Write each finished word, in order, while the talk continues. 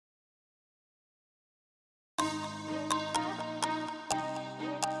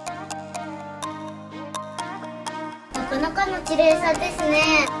中の綺麗さですね。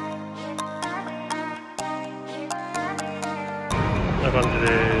こんな感じで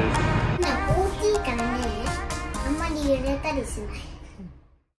す。大きいからね、あんまり揺れたりしない。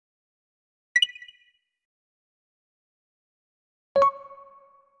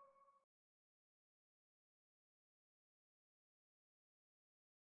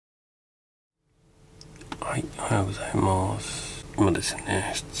はい、おはようございます。今です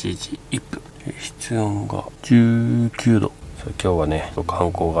ね、7時1分。室温が19度。今日はね、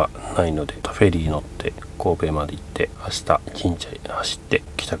観光がないので、フェリー乗って神戸まで行って、明日神社へ走って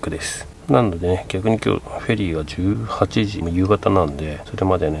帰宅です。なのでね、逆に今日フェリーが18時、夕方なんで、それ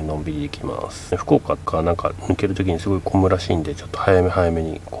までね、のんびり行きます。福岡かなんか抜ける時にすごい混むらしいんで、ちょっと早め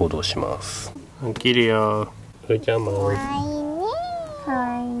に行動します。起きるよ。ふーちゃんも。ふ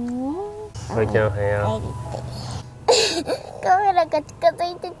ーちゃんおはよう。カメラが近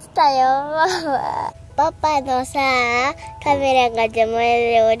づいてきたよ。パパのさ、カメラが邪魔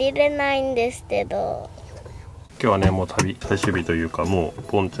で降りれないんですけど。今日はね、もう旅最終日というか、もう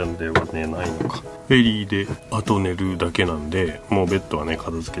ポンちゃんではねないのか、フェリーであと寝るだけなんで、もうベッドはね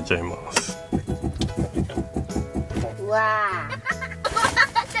片付けちゃいます。うわ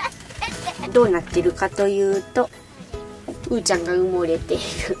ーどうなってるかというと、うーちゃんが埋もれている。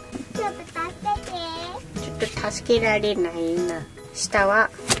ちょっと助けられないな。下は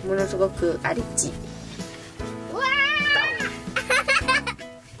ものすごく荒れ地。うわ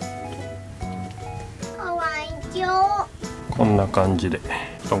ーかわいいよ。こんな感じで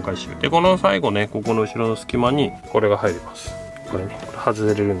布団回収で、この最後ね、ここの後ろの隙間にこれが入ります。これね、これ外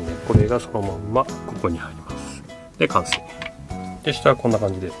れるんで、これがそのまんまここに入ります。で完成で、下はこんな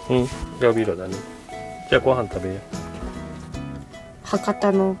感じで、じゃあビールだね。じゃあご飯食べよう。博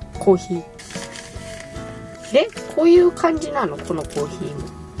多のコーヒーで、こういう感じなの、このコーヒー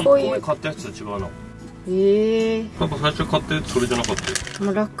も。こういう買ったやつと違うな。なんか最初買ったやつそれじゃなかった。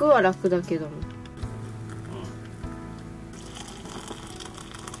まあ楽は楽だけども、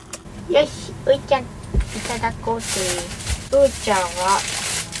よし、うーちゃんいただこうぜ。うーちゃんは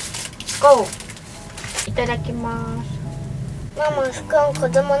ゴーいただきます。ママ、スコーン子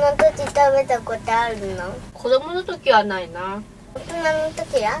供の時食べたことあるの？子供の時はないな。大人の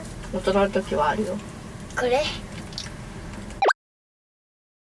時や？大人の時はあるよ。これ？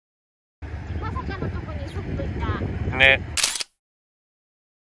まさかのとこにそっといた。ね。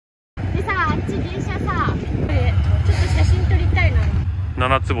でさ、あっち電車さ、ちょっと写真撮りたい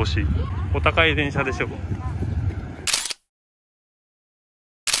な。7つ星。お高い電車でしょ。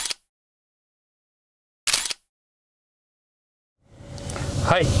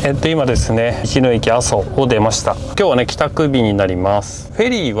はい、今ですね、道の駅阿蘇を出ました。今日はね、帰宅日になります。フェ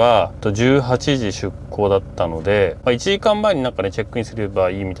リーは18時出港だったので、1時間前になんかね、チェックインすれば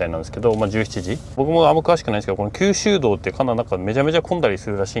いいみたいなんですけど、17時。僕もあんま詳しくないんですけど、この九州道ってかなりなんかめちゃめちゃ混んだりす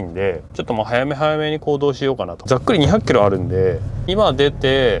るらしいんで、ちょっともう早めに行動しようかなと。ざっくり200キロあるんで、今出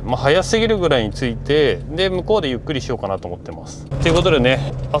て、早すぎるぐらいに着いて、で、向こうでゆっくりしようかなと思ってます。ということで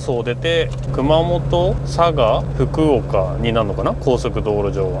ね、阿蘇を出て、熊本、佐賀、福岡になるのかな、高速道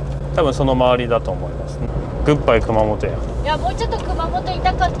路上は。多分その周りだと思います、ね。グッバイ熊本や。いや、もうちょっと熊本い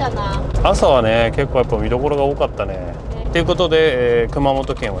たかったな。朝はね、結構やっぱ見どころが多かったね。ということで、熊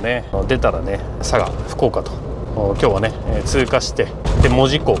本県をね、出たらね、佐賀、福岡と今日はね、通過して、で門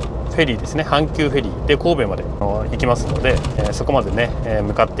司港フェリーですね、阪急フェリーで神戸まで行きますので、そこまでね、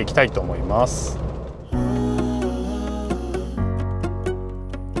向かっていきたいと思います。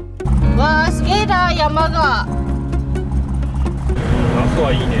わー、すげえな、山が。夏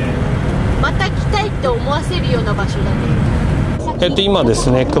はいいね。また来たいって思わせるような場所だね。今で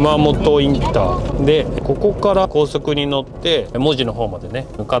すね、熊本インターで、ここから高速に乗って門司の方までね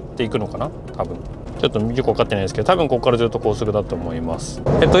向かっていくのかな、多分。ちょっとよく分かってないですけど、多分ここからずっと高速だと思います。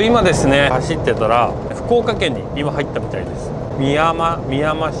今ですね、走ってたら福岡県に今入ったみたいです。宮山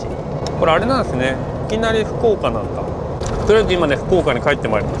市、これあれなんですね、いきなり福岡なんだ。とりあえず今ね、福岡に帰って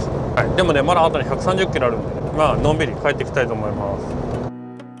まいりました。はい、でもね、まだあとに130キロあるんで、ね、のんびり帰っていきたいと思います。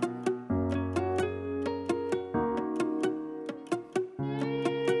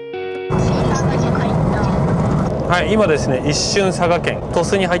はい、今ですね、一瞬佐賀県鳥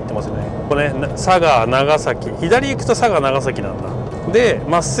栖に入ってますね。これね、佐賀、長崎、左行くと佐賀、長崎なんだ。で、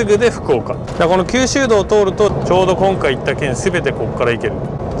まっすぐで福岡。だからこの九州道を通ると、ちょうど今回行った県すべてここから行ける。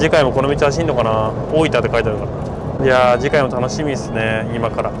次回もこの道走るのかな。大分って書いてあるから。いやー、次回も楽しみですね、今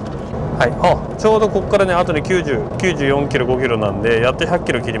から。はい、ちょうどここからね、あとね94キロ5キロなんで、やっと100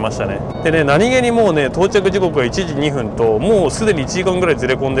キロ切りましたね。でね、何気にもうね、到着時刻が1時2分と、もうすでに1時間ぐらいず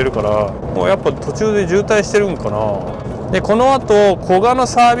れ込んでるから、もうやっぱ途中で渋滞してるんかな。でこの後古賀の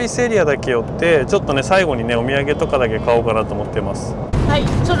サービスエリアだけ寄ってちょっとね最後にねお土産とかだけ買おうかなと思ってます。はい、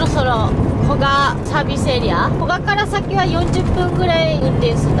そろそろ古賀サービスエリア、古賀から先は40分ぐらい運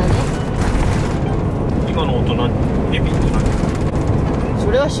転数だね。今の音何？ビビって何？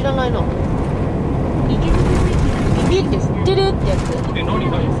それは知らないな。ビビって振ってるってやつ。何？い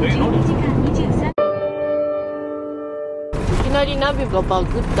きなりナビがバ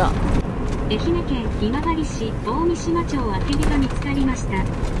グった。愛媛県今治市大三島町あけびが見つかりました。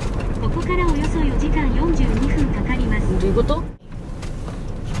ここからおよそ4時間42分かかります。どういうこと？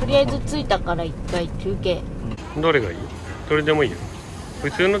とりあえず着いたから一回休憩。どれがいい？どれでもいいよ。普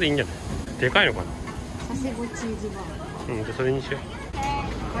通のでいいんじゃない？でかいのかな？佐世保チーズバー。じゃあそれにしよう。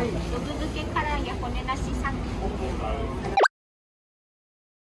はい。お続けからや骨なし3個。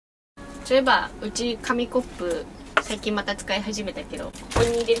そういえばうち紙コップ最近また使い始めたけど、ここ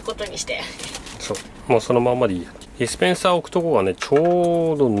に入れることにして。そう、もうそのまんまでいいや。ディスペンサー置くとこがねち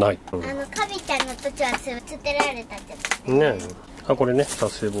ょうどない。カビちゃんの時は捨てられたってことねえ。あ、これね佐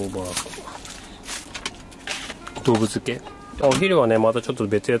世保バーガー動物系。お昼はねまたちょっと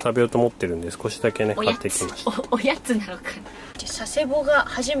別で食べようと思ってるんで少しだけね買ってきました。おやつなのかな。佐世保が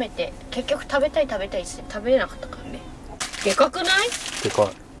初めて結局食べたいって食べれなかったからね。でかくない？でかい。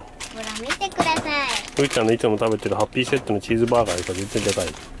ほら見てください。うーちゃんのいつも食べてるハッピーセットのチーズバーガーよりか全然でかい。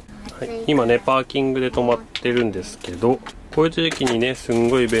はい、今ねパーキングで止まってるんですけど、こういう時にねすん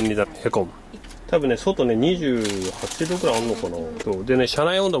ごい便利だ。へこむ。多分ね外ね28度ぐらいあんのかな。そうでね車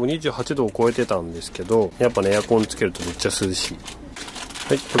内温度も28度を超えてたんですけど、やっぱねエアコンつけるとめっちゃ涼しい。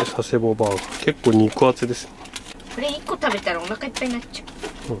はい、これ佐世保バーガー、結構肉厚です。これ1個食べたらお腹いっぱいになっちゃ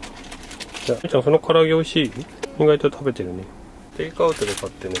う。じゃあうーちゃんその唐揚げ美味しい？意外と食べてるね。テイクアウトで買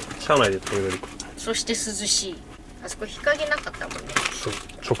ってね車内で食べれるから。そして涼しい。あそこ日陰なかったもんね。そう、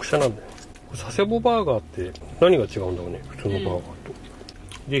直射なんだよ。佐世保バーガーって何が違うんだろうね、普通のバーガーと。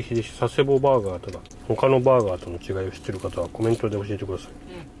ぜひぜひ佐世保バーガーとか他のバーガーとの違いを知ってる方はコメントで教えてください。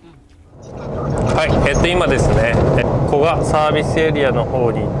はい、今ですね古賀サービスエリアの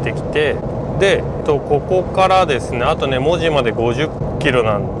方に行ってきて、でここからですねあとね門司まで50キロ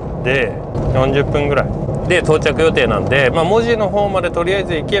なんで40分ぐらいで到着予定なんで、門司の方までとりあえ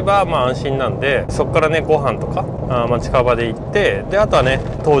ず行けば安心なんで、そこからねご飯とか近場で行って、であとはね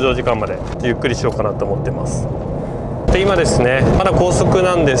搭乗時間までゆっくりしようかなと思ってます。で今ですねまだ高速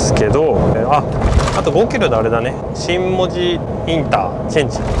なんですけど、あと5キロであれだね、新門司インターチェン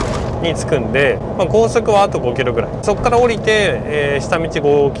ジに着くんで、高速はあと5キロぐらい、そこから降りて、下道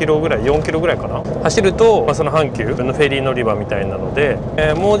5キロぐらい4キロぐらいかな走ると、その阪急のフェリー乗り場みたいなので、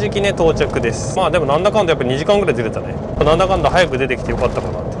もうじきね到着です。でもなんだかんだやっぱ2時間ぐらいずれたね。なんだかんだ早く出てきてよかった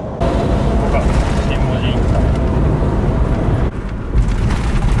かなって。ここが新門司インター。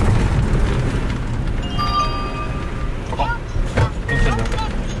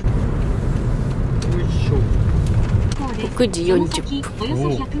6時40分。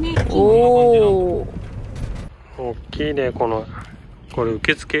おお。大きいねこれ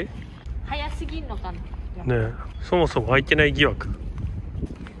受付？早すぎんのかな。ねえ、そもそも空いてない疑惑。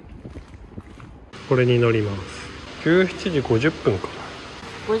これに乗ります。17時50分かな。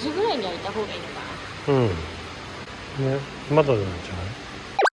5時ぐらいにはいた方がいいのかな。うん。ね、まだなんじゃな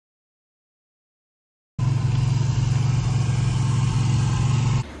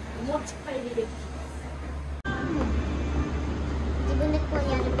い？もうちっぱい入れる。自分でこう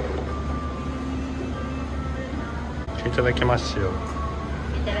やる。いただきますよ。い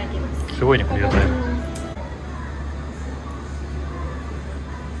ただきます。すごいね、これやったね。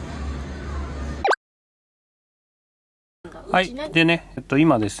はい、でね、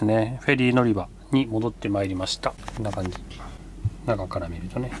今ですね、フェリー乗り場に戻ってまいりました。こんな感じ。中から見る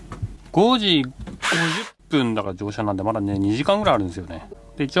とね。5時50分だから乗車なんで、まだね、2時間ぐらいあるんですよね。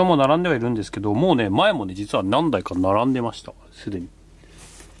で、一応もう並んではいるんですけど、もうね、前もね、実は何台か並んでました。すでに。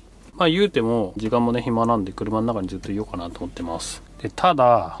言うても、時間もね、暇なんで、車の中にずっといようかなと思ってます。で、た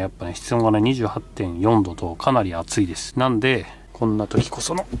だ、やっぱね、室温がね、28.4 度とかなり暑いです。なんで、こんな時こ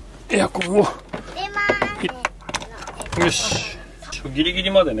そのエアコンを。よし。ギリギ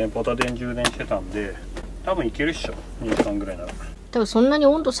リまでね、ポタ電充電してたんで、多分いけるっしょ。2時間ぐらいなら。多分そんなに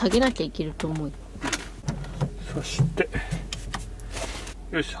温度下げなきゃいけると思う。そして、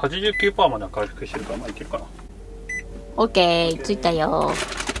よし、89% までは回復してるから、いけるかな。オッケー、ついたよ。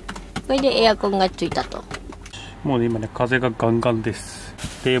これでエアコンがついたと。もうね、今ね、風がガンガンです。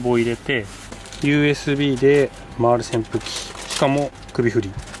冷房入れて、USB で回る扇風機。しかも、首振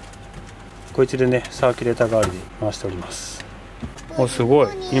り。こいつでね、サーキュレーター代わりで回しております。お、すごい。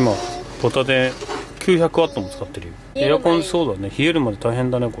今、ポタで900ワットも使ってるよ。エアコンそうだね。冷えるまで大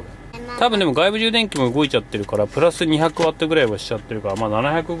変だね、これ。多分でも外部充電器も動いちゃってるからプラス200ワットぐらいはしちゃってるから、まあ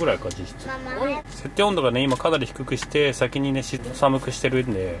700ぐらいか実質。設定温度がね今かなり低くして先にね寒くしてる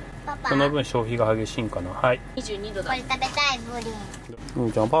んで、その分消費が激しいんかな。はい。22度だ。これ食べたいブリ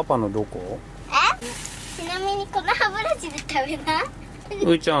ン。じゃあパパのどこ？ちなみにこの歯ブラシで食べな。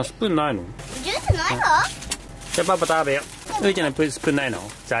ういちゃんスプーンないの？ジュースないの？じゃあパパ食べよう。ういちゃんのスプーンないの？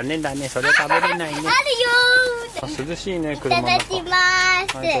残念だね、それ食べれないね。あるよー。涼しいねい車の中。ただきま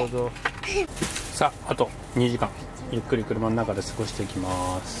す。はいどうぞ。さああと2時間ゆっくり車の中で過ごしていき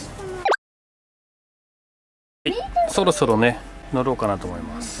ます。はい、そろそろね乗ろうかなと思い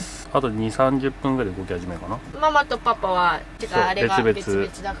ます。あと2、30分ぐらいで動き始めるかな。ママとパパはあれが別々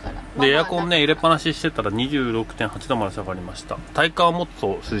だから。でエアコンね入れっぱなししてたら 26.8 度まで下がりました。体感はもっ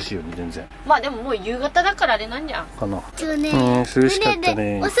と涼しいよね全然。まあでももう夕方だからあれなんじゃんかな。今日ね、涼しかった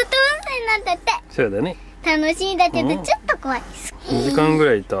ね。お外運転なんだって。そうだね。楽しいんだけどちょっと怖い。2時間ぐ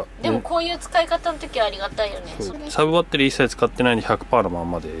らいいた。でもこういう使い方の時はありがたいよね。サブバッテリー一切使ってないんで 100% のまん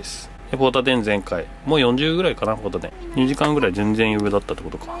まです。でポータ電全開もう40ぐらいかな。ポータ電2時間ぐらい全然余裕だったって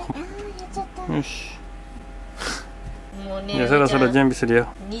ことか。よしもうね、じゃあそろそろ準備するよ。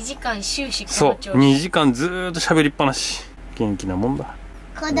2時間終始こそうの調子。2時間ずーっと喋りっぱなし。元気なもんだ。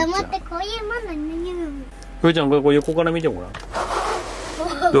子供ってこういうもんなんだよ。ふーちゃんこれ横から見てごらん。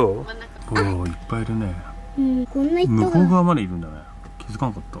どう？おおいっぱいいるね。こんな人向こう側までいるんだね。気づか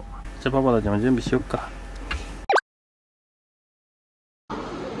なかった。じゃあパパたちも準備しよっか。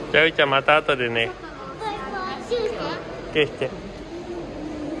じゃあういちゃんまた後でね。消して。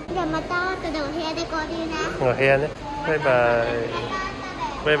じゃあまた後でお部屋で交流ね。お部屋ね。バイバイ。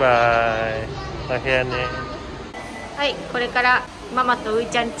バイバイ。お部屋ね。はい、これからママとうい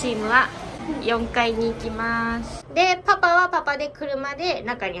ちゃんチームは4階に行きます。でパパはパパで車で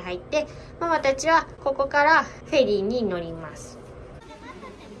中に入って、ママたちはここからフェリーに乗ります。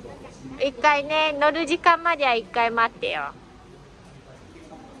一回ね乗る時間までは一回待ってよ。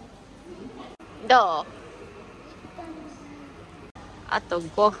どう？あと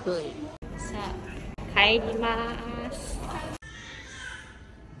5分。さあ帰ります。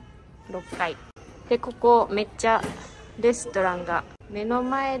6階で、ここめっちゃレストランが目の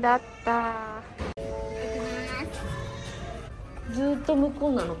前だった。ずーっと向こ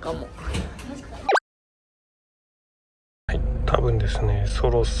うなのかも。はい、多分ですねそ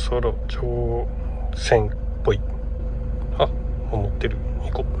ろそろ乗船っぽい。あ、もう乗ってる。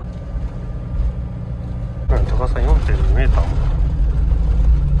行こう。高さ 4.2 メーター。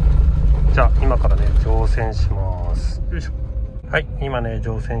じゃあ今からね乗船します。よいしょ。はい、今ね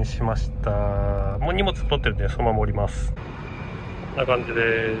乗船しました。もう荷物取ってるんでそのまま降ります。こんな感じ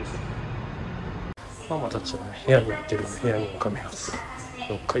です。ママたちはね部屋に行ってるんで部屋に向かいます。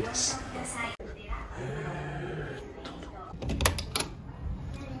6階です。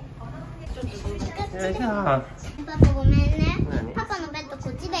パパごめんね。パパのベッドこ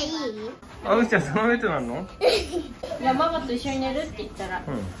っちでいい？あ、うちゃんそのベッドなの？いやママと一緒に寝るって言ったら、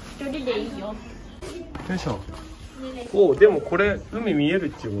一人でいいよ。よいしょ。お、でもこれ海見え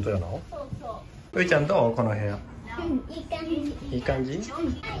るっていうことやな。ういちゃんどうこの部屋？いい感じ。いい感じ？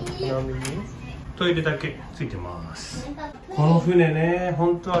トイレだけついてます。この船ね、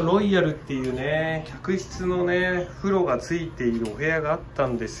本当はロイヤルっていうね、客室のね、風呂がついているお部屋があった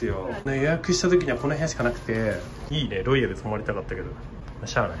んですよ。ね、予約した時にはこの部屋しかなくて、いいね、ロイヤル泊まりたかったけど、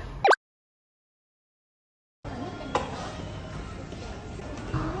しゃあない。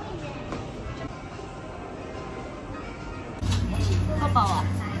パパは？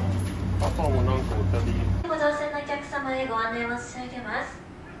パパもなんかお旅。ご乗船のお客様へご案内申し上げます。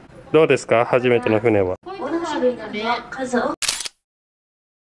どうですか、初めての船は。おの種類の数を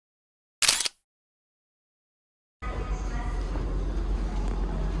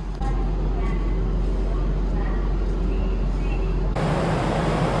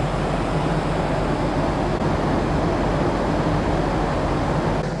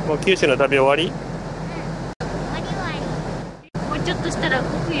もう九州の旅終わり？もうちょっとしたら動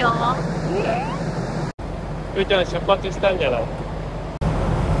くよ。うーちゃん出発したんじゃない？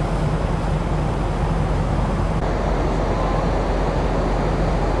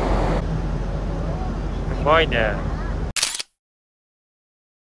すごいね。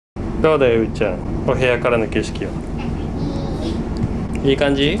どうだようーちゃん、お部屋からの景色は。いい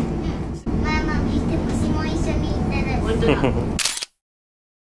感じ？ママ見て、星も一緒に行ってる。本当だ。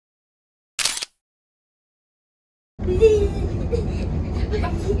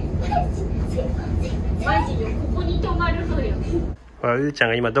マジよ、ここに泊まるのよ。うーちゃん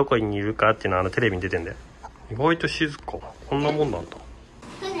が今どこにいるかっていうのはテレビに出てんだよ。意外と静か。こんなもんなんだ。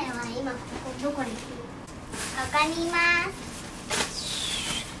船は今ここどこに？ここにいます。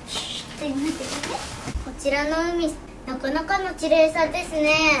と待って。こちらの海、なかなかの綺麗さです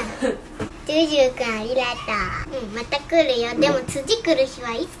ね。ジュジュくんありがとう。また来るよ。でも次来る日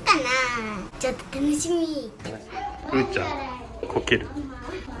はいつかな。ちょっと楽しみ。うーちゃんこける。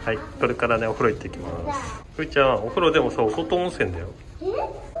はい、これからねお風呂行ってきます。うーちゃんお風呂でもさ、お外温泉だよ。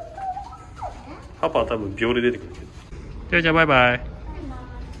パパは多分秒で出てくるけど。じゃあバイバイ。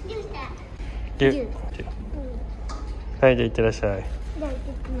はい、じゃあ行ってらっしゃい。バイバイ。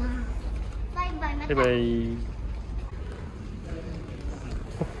また。バイバイ。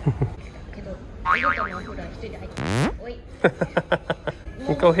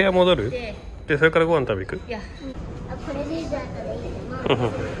一回お部屋戻る？でそれからご飯食べ行く？これでじゃあ後でい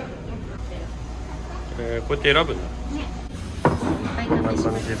いこうやって選ぶんだ。こんな感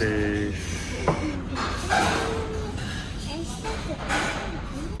じです。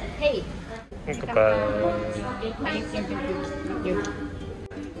乾杯。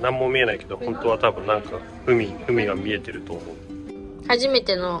何も見えないけど本当は多分なんか海が見えてると思う。初め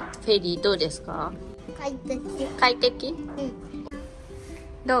てのフェリーどうですか？快適？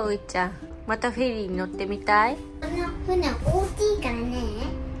どううーちゃん、またフェリーに乗ってみたい？この船大きいからね、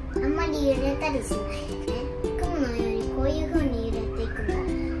あんまり揺れたりしないよね。雲のようにこういう風に揺れていくの。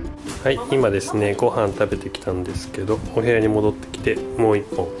はい、今ですねご飯食べてきたんですけど、お部屋に戻ってきてもう一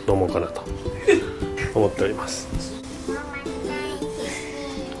本飲もうかなと思っております。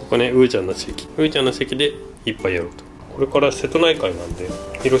ここね、うーちゃんの席で一杯やろうと。これから瀬戸内海なんで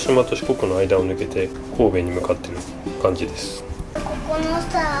広島と四国の間を抜けて神戸に向かってる感じです。ここの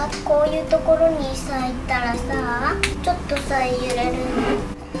さ、こういうところにさ行ったらさ、ちょっとさ揺れる。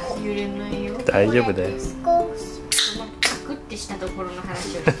揺れないよ。大丈夫だよ。少しカクってしたところの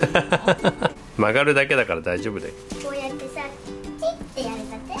話を曲がるだけだから大丈夫だよ。こうやってさ、チッってやる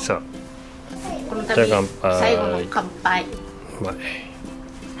だけ。そう。このじゃあ度乾杯。最後の乾杯。うまい。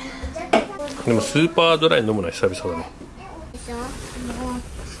でもスーパードライ飲むのは久々だね。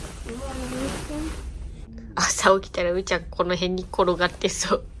朝起きたらうーちゃんこの辺に転がって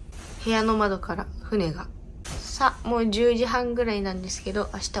そう。部屋の窓から船が。さあもう10時半ぐらいなんですけど、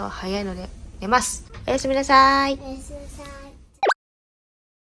明日は早いので寝ます。おやすみなさい。おやすみなさい。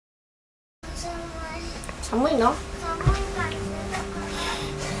寒いの？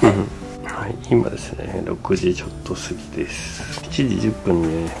はい、今ですね6時ちょっと過ぎです。7時10分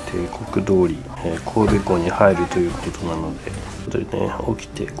にね帝国通り、神戸港に入るということなので、ちょっとね起き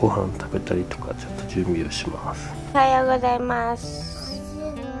てご飯食べたりとかちょっと準備をします。おはようございます。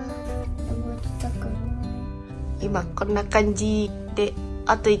今こんな感じで、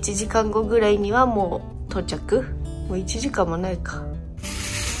あと1時間後ぐらいにはもう到着。もう1時間もないか。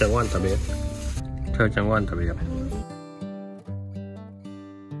じゃあご飯食べよう。ちゃうちゃんご飯食べよう。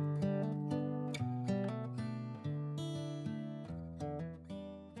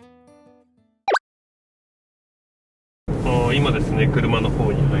今ですね車の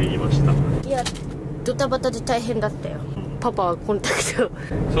方に入りました。いやドタバタで大変だったよ。パパはコンタクト。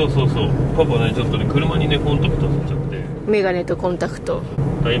そうパパねちょっとね車にねコンタクトついちゃって、メガネとコンタクト。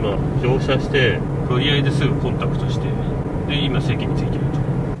今乗車してとりあえずすぐコンタクトして、で今席に着いてると。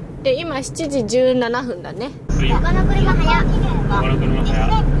で今7時17分だね。この車早っ。この車早っ。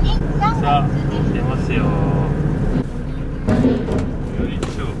さあ出ますよ。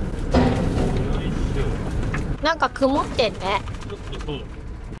なんか曇ってんね。ちょっとそう。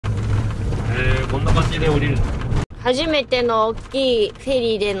こんな感じで降りるの。初めての大きいフェ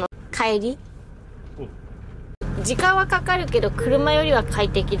リーでの帰り。時間はかかるけど車よりは快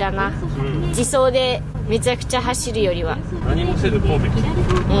適だな。自走でめちゃくちゃ走るよりは。何もせず神戸来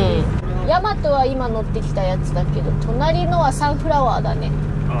た。ヤマトは今乗ってきたやつだけど、隣のはサンフラワーだね。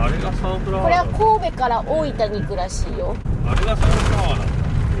あれがサンフラワー。これは神戸から大分に行くらしいよ。あれがサンフラワーなん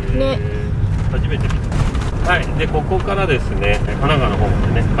だ。ね。初めて見た。はい、でここからですね神奈川の方ま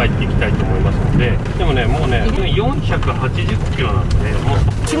でね帰っていきたいと思いますので、でもねもうね480キロなんで、もう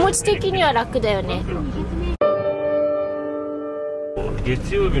気持ち的には楽だよね。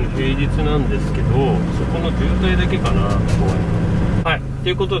月曜日の平日なんですけど、そこの渋滞だけかな。はい、と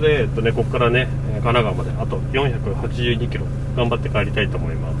いうことで、ここからね神奈川まであと482キロ頑張って帰りたいと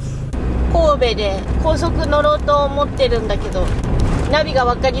思います。神戸で高速乗ろうと思ってるんだけど、ナビが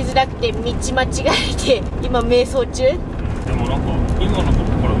分かりづらくて道間違えて今迷走中。でもなんか今のと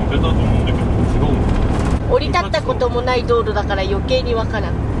こから乗れたと思うんだけど違うの。降り立ったこともない道路だから余計に分か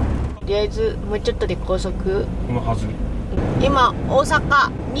らん。とりあえずもうちょっとで高速。今大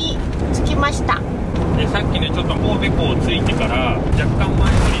阪に着きました。でさっきねちょっと神戸港着いてから若干前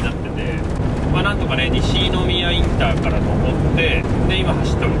乗りになってて、なんとかね西宮インターから登って、で今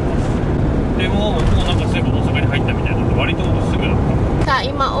走っております。でももうなんかすぐ大阪に入ったみたいなので割とすぐだった。さあ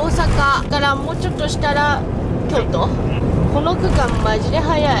今大阪からもうちょっとしたら京都、この区間マジで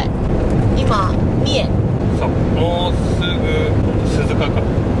早い。今三重、そうもうすぐ鈴鹿か、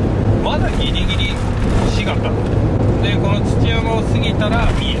まだギリギリ滋賀かで、この土山を過ぎたら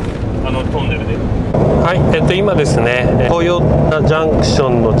三重、トンネルで。はい、今ですね豊田ジャンクショ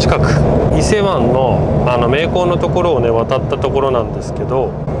ンの近く、伊勢湾の名港のところをね渡ったところなんですけど、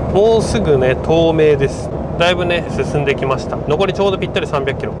もうすぐね東名です。だいぶね進んできました。残りちょうどぴったり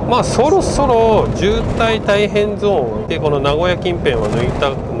300キロ。まあそろそろ渋滞大変ゾーンで、この名古屋近辺は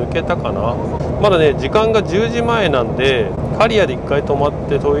抜けたかな。まだね時間が10時前なんで、刈谷で1回止まっ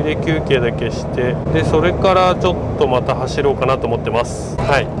てトイレ休憩だけして、でそれからちょっとまた走ろうかなと思ってます。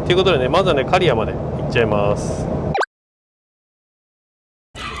はいということでね、まずはね刈谷まで行っちゃいます。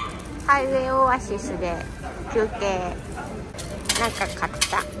ハイウェイオアシスで休憩、なんか買っ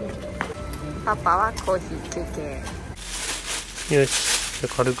た。パパはコーヒー休憩。よし、じゃ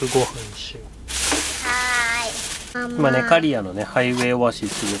あ軽くご飯にしよう。はーい。今ね刈谷のねハイウェイオアシ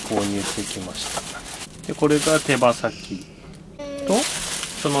スで購入してきました。でこれが手羽先と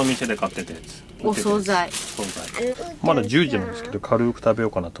そのお店で買ってたやつ、お惣菜。まだ10時なんですけど軽く食べよ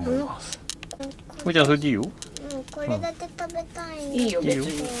うかなと思います。ふーちゃんそれでいいよ。これだけ食べたい。いいよ別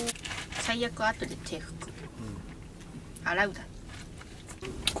に。最悪後で手拭く。洗うだ。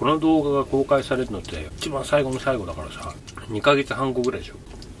この動画が公開されるのって一番最後の最後だからさ、2ヶ月半後ぐらいでしょ。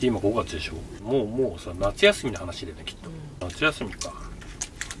今5月でしょ。もうさ夏休みの話でねきっと、夏休みか。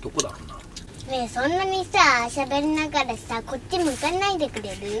どこだろうな。ねえそんなにさ喋りながらさこっち向かないでく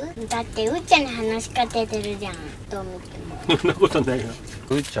れる？だってうーちゃんに話しかけてるじゃん、どう見ても。そんなことないよ。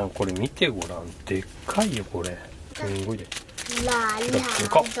うーちゃんこれ見てごらん、でっかいよこれ。すんごいで。ララで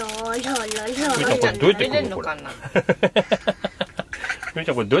かっ。ロロロロ。うーちゃんこれどうやって食うのこれ。うーち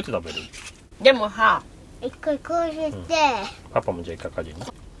ゃんこれどうやって食べる？でもさ、一回こうして、パパもじゃあ一回かじるね。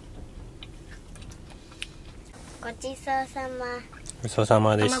ごちそうさま。ごちそうさ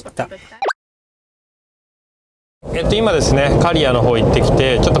までした卵食。べたい。今ですね刈谷の方行ってき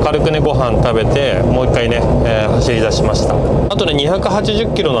て、ちょっと軽くねご飯食べてもう一回ね、走り出しました。あとね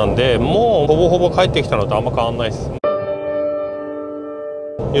280キロなんで、もうほぼほぼ帰ってきたのとあんま変わんないです。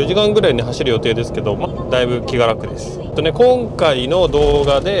4時間ぐらいね走る予定ですけど、だいぶ気が楽です。今回の動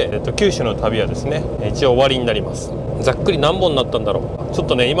画で、九州の旅はですね一応終わりになります。ざっくり何本になったんだろう、ちょっ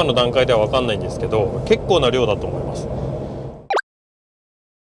とね今の段階では分かんないんですけど、結構な量だと思います。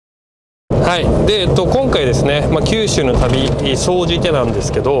はい、で、今回ですね、九州の旅総じてなんで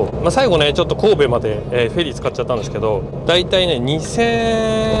すけど、最後ねちょっと神戸まで、フェリー使っちゃったんですけど、だいたいね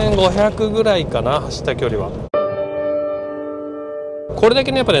2500ぐらいかな、走った距離は。これだ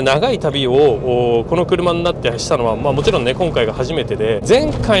けねやっぱね長い旅をこの車になってしたのは、もちろんね今回が初めてで、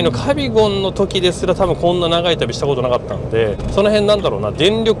前回のカビゴンの時ですら多分こんな長い旅したことなかったんで、その辺なんだろうな、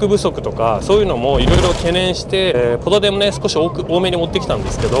電力不足とかそういうのもいろいろ懸念して、ポタ電もね少し多めに持ってきたんで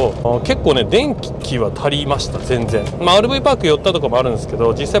すけど、結構ね電気は足りました全然。RV パーク寄ったとかもあるんですけ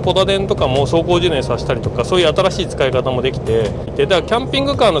ど、実際ポタ電とかも走行充電させたりとか、そういう新しい使い方もできて、でだからキャンピン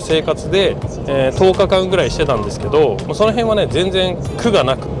グカーの生活で、10日間ぐらいしてたんですけど、その辺はね全然苦が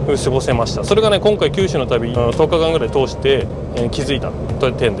なく過ごせました。それがね今回九州の旅10日間ぐらい通して、気づいたと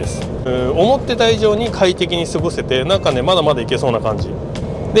いう点です。思ってた以上に快適に過ごせて、なんかねまだまだいけそうな感じ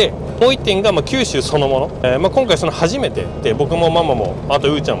で、もう一点が、九州そのもの、今回その初めてで、僕もママもあと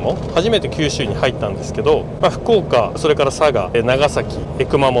うーちゃんも初めて九州に入ったんですけど、福岡、それから佐賀、長崎、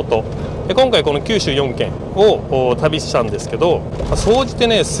熊本、今回この九州4県を旅したんですけど、総じて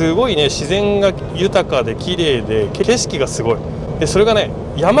ねすごいね自然が豊かで綺麗で、景色がすごいで、それがね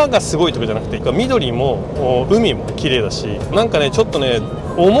山がすごいとかじゃなくて、緑も海も綺麗だし、なんかねちょっとね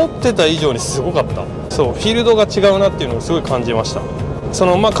思ってた以上にすごかった。そう、フィールドが違うなっていうのをすごい感じました。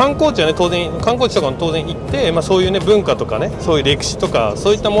観光地はね当然観光地とかも当然行って、そういうね文化とかね、そういう歴史とか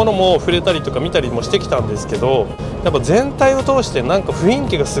そういったものも触れたりとか見たりもしてきたんですけど、やっぱ全体を通してなんか雰囲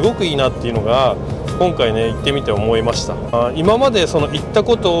気がすごくいいなっていうのが今回ね行ってみて思いました。今まで行った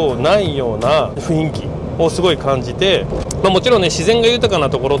ことないような雰囲気をすごい感じて、もちろんね自然が豊かな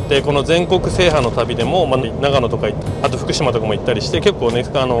ところってこの全国制覇の旅でも、長野とかあと福島とかも行ったりして結構ね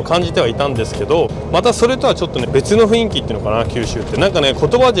感じてはいたんですけど、またそれとはちょっとね別の雰囲気っていうのかな、九州ってなんかね言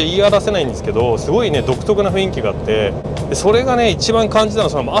葉じゃ言い表せないんですけど、すごいね独特な雰囲気があって、でそれがね一番感じた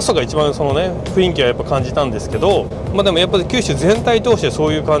のは朝が一番そのね雰囲気はやっぱ感じたんですけど、でもやっぱり九州全体通してそ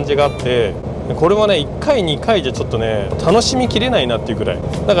ういう感じがあって、これはね1回2回じゃちょっとね楽しみきれないなっていうぐらい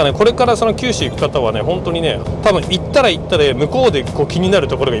だからね、これからその九州行く方はね本当にね多分行ったら行ったで向こうで気になる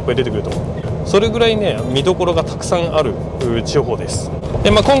ところがいっぱい出てくると思う。それぐらいね見どころがたくさんある地方です。で、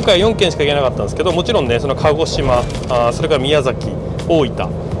今回4県しか行けなかったんですけど、もちろんねその鹿児島、それから宮崎、大分、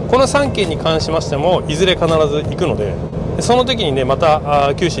この3県に関しましてもいずれ必ず行くので、その時にねま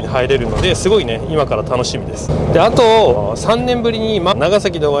た九州に入れるので、すごいね今から楽しみです。で、あと3年ぶりに長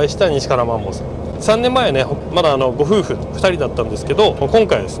崎でお会いした西からマンボウさん、3年前はねまだご夫婦2人だったんですけど、今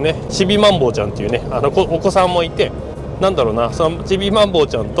回はですねちびマンボウちゃんっていうねお子さんもいて、なんだろうな、そのちびマンボウ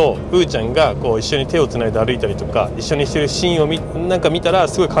ちゃんとうーちゃんがこう一緒に手をつないで歩いたりとか、一緒にしてるシーンをなんか見たら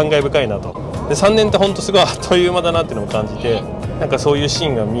すごい感慨深いなと。で、3年って本当すごいあっという間だなっていうのを感じて、なんかそういうシ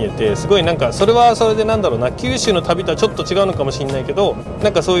ーンが見えて、すごいなんかそれはそれでなんだろうな、九州の旅とはちょっと違うのかもしれないけど、な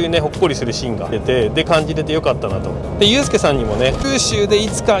んかそういうねほっこりするシーンが出て、で感じれてよかったなと。で、ゆうすけさんにもね九州でい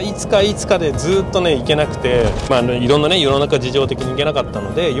つかでずっとね行けなくて、いろんなね世の中事情的に行けなかった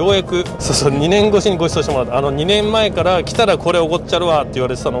ので、ようやく2年越しにご馳走してもらった、2年前から来たらこれおごっちゃるわって言わ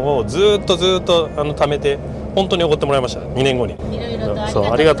れてたのをずっと貯めて、本当におごってもらいました、2年後に。いろいろ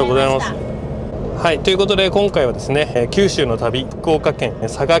とありがとうございます。はい、ということで今回はですね九州の旅、福岡県、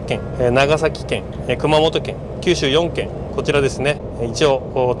佐賀県、長崎県、熊本県、九州4県、こちらですね一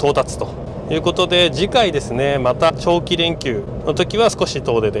応到達ということで、次回ですねまた長期連休の時は少し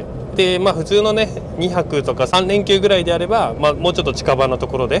遠出で、普通のね2泊とか3連休ぐらいであれば、もうちょっと近場のと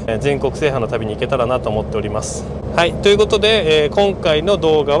ころで全国制覇の旅に行けたらなと思っております。はい、ということで、今回の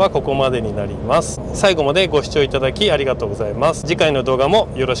動画はここまでになります。最後までご視聴いただきありがとうございます。次回の動画も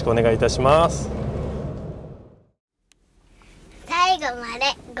よろしくお願いいたします。最後まで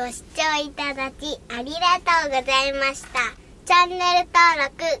ご視聴いただきありがとうございました。チャンネル登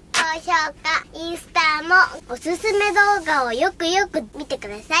録、高評価、インスタもおすすめ動画をよく見てく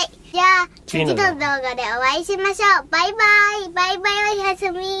ださい。じゃあ次の動画でお会いしましょう。バイバイ、バイバイ、おやす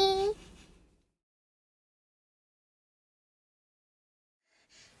み。チ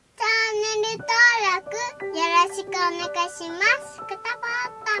ャンネル登録よろしくお願いします。グッドボ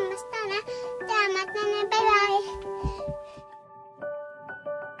タンもしたね。じゃあまたね、バイバイ。